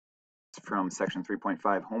From section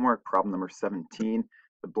 3.5 homework, problem number 17.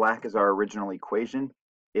 The black is our original equation.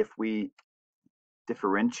 If we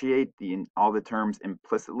differentiate all the terms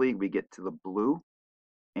implicitly, we get to the blue,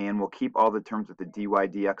 and we'll keep all the terms with the dy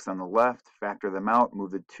dx on the left, factor them out,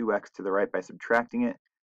 move the 2x to the right by subtracting it,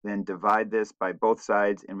 then divide this by both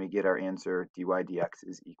sides, and we get our answer dy dx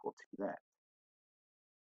is equal to that.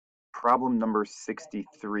 Problem number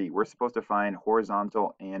 63. We're supposed to find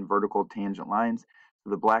horizontal and vertical tangent lines. So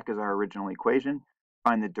the black is our original equation.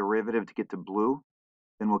 Find the derivative to get to blue.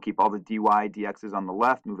 Then we'll keep all the dy dx's on the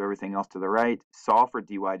left, move everything else to the right, solve for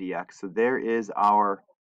dy dx. So there is our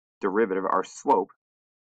derivative, our slope.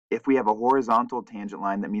 If we have a horizontal tangent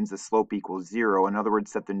line, that means the slope equals 0. In other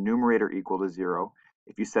words, set the numerator equal to 0.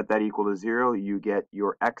 If you set that equal to 0, you get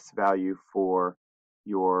your x value for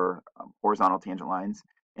your horizontal tangent lines.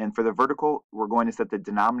 And for the vertical, we're going to set the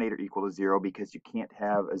denominator equal to 0 because you can't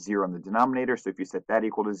have a 0 in the denominator. So if you set that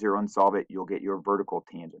equal to 0 and solve it, you'll get your vertical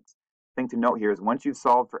tangents. The thing to note here is once you've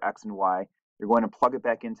solved for x and y, you're going to plug it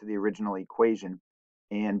back into the original equation.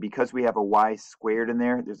 And because we have a y squared in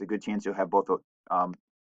there, there's a good chance you'll have both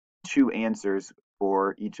two answers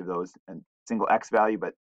for each of those, a single x value,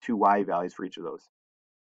 but two y values for each of those.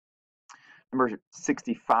 Number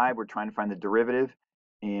 65, we're trying to find the derivative,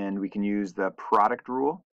 and we can use the product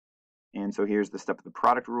rule. And so here's the step of the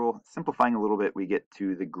product rule. Simplifying a little bit, we get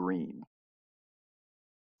to the green.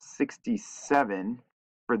 67,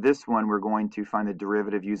 for this one, we're going to find the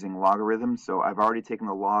derivative using logarithms. So I've already taken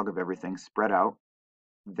the log of everything spread out.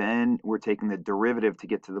 Then we're taking the derivative to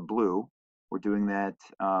get to the blue. We're doing that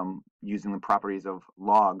using the properties of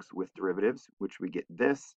logs with derivatives, which we get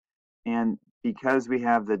this. And because we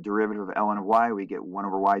have the derivative of ln of y, we get 1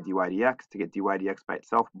 over y dy dx. To get dy dx by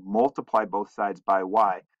itself, multiply both sides by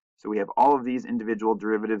y. So we have all of these individual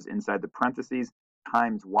derivatives inside the parentheses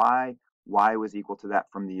times y. Y was equal to that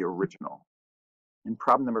from the original. In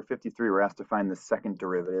problem number 53, we're asked to find the second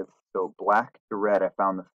derivative. So black to red, I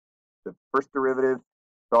found the first derivative,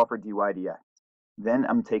 solve for dy dx. Then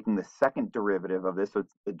I'm taking the second derivative of this. So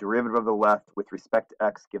it's the derivative of the left with respect to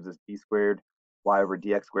x gives us d squared y over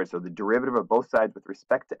dx squared. So the derivative of both sides with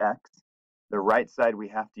respect to x. The right side, we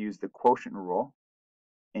have to use the quotient rule.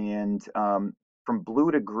 And from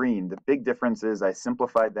blue to green, the big difference is I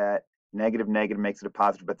simplified that. Negative, negative makes it a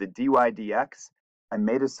positive. But the dy dx, I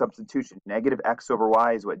made a substitution. Negative x over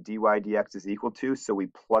y is what dy dx is equal to. So we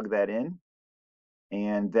plug that in.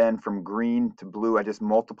 And then from green to blue, I just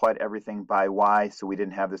multiplied everything by y, so we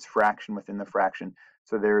didn't have this fraction within the fraction.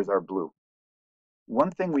 So there's our blue. One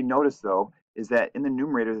thing we notice, though, is that in the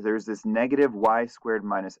numerator, there's this negative y squared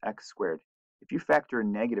minus x squared. If you factor a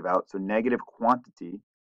negative out, so negative quantity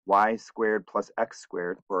y squared plus x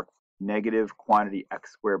squared, or negative quantity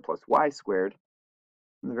x squared plus y squared,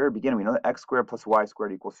 from the very beginning, we know that x squared plus y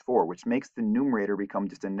squared equals 4, which makes the numerator become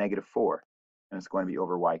just a negative 4, and it's going to be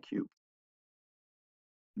over y cubed.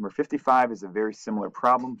 Number 55 is a very similar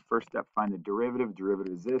problem. First step, find the derivative.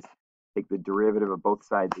 Derivative is this. Take the derivative of both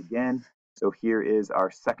sides again. So here is our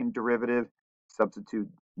second derivative. Substitute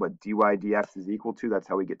what dy dx is equal to. That's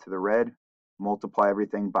how we get to the red. Multiply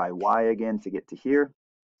everything by y again to get to here.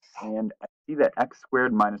 And I see that x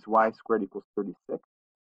squared minus y squared equals 36.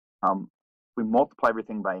 If we multiply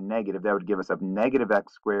everything by negative, that would give us up negative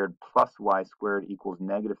x squared plus y squared equals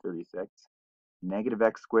negative 36. Negative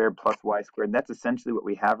x squared plus y squared. And that's essentially what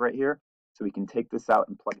we have right here. So we can take this out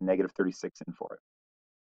and plug negative 36 in for it.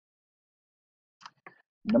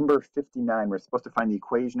 Number 59, we're supposed to find the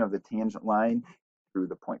equation of the tangent line through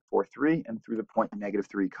the point 4, 3 and through the point negative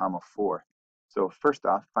 3, comma 4. So first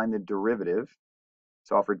off, find the derivative,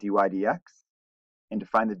 solve for dy dx. And to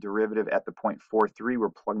find the derivative at the point 4, 3, we're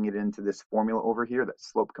plugging it into this formula over here. That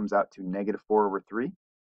slope comes out to negative 4 over 3.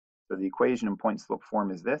 So the equation in point slope form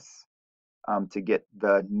is this. To get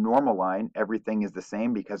the normal line, everything is the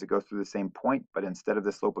same because it goes through the same point, but instead of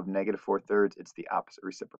the slope of negative 4/3, it's the opposite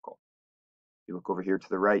reciprocal. If you look over here to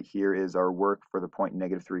the right, here is our work for the point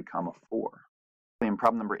negative 3, comma 4. In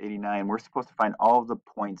problem number 89, we're supposed to find all of the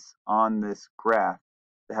points on this graph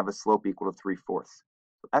that have a slope equal to 3/4.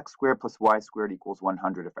 So x squared plus y squared equals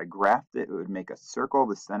 100. If I graphed it, it would make a circle.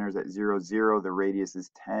 The center is at 0, 0. The radius is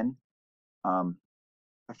 10.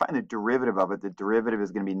 I find the derivative of it, the derivative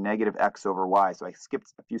is going to be negative x over y. So I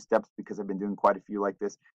skipped a few steps because I've been doing quite a few like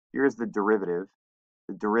this. Here's the derivative.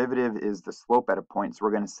 The derivative is the slope at a point. So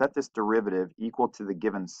we're going to set this derivative equal to the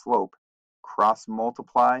given slope, cross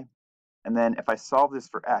multiply. And then if I solve this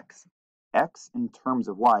for x in terms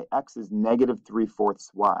of y, x is negative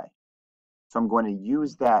 3/4 y. So I'm going to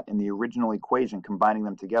use that in the original equation, combining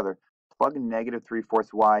them together, plug negative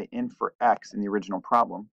 3/4 y in for x in the original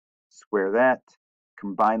problem, square that,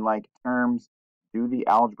 combine like terms, do the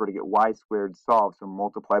algebra to get y squared solved. So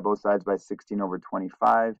multiply both sides by 16 over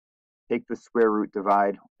 25, take the square root,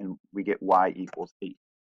 divide, and we get y equals 8.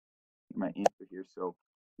 My answer here. So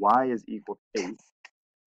y is equal to 8.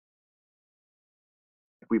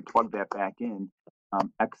 If we plug that back in,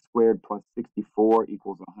 x squared plus 64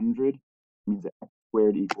 equals 100. It means that x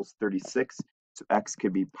squared equals 36. So x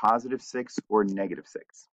could be positive 6 or negative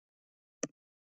 6.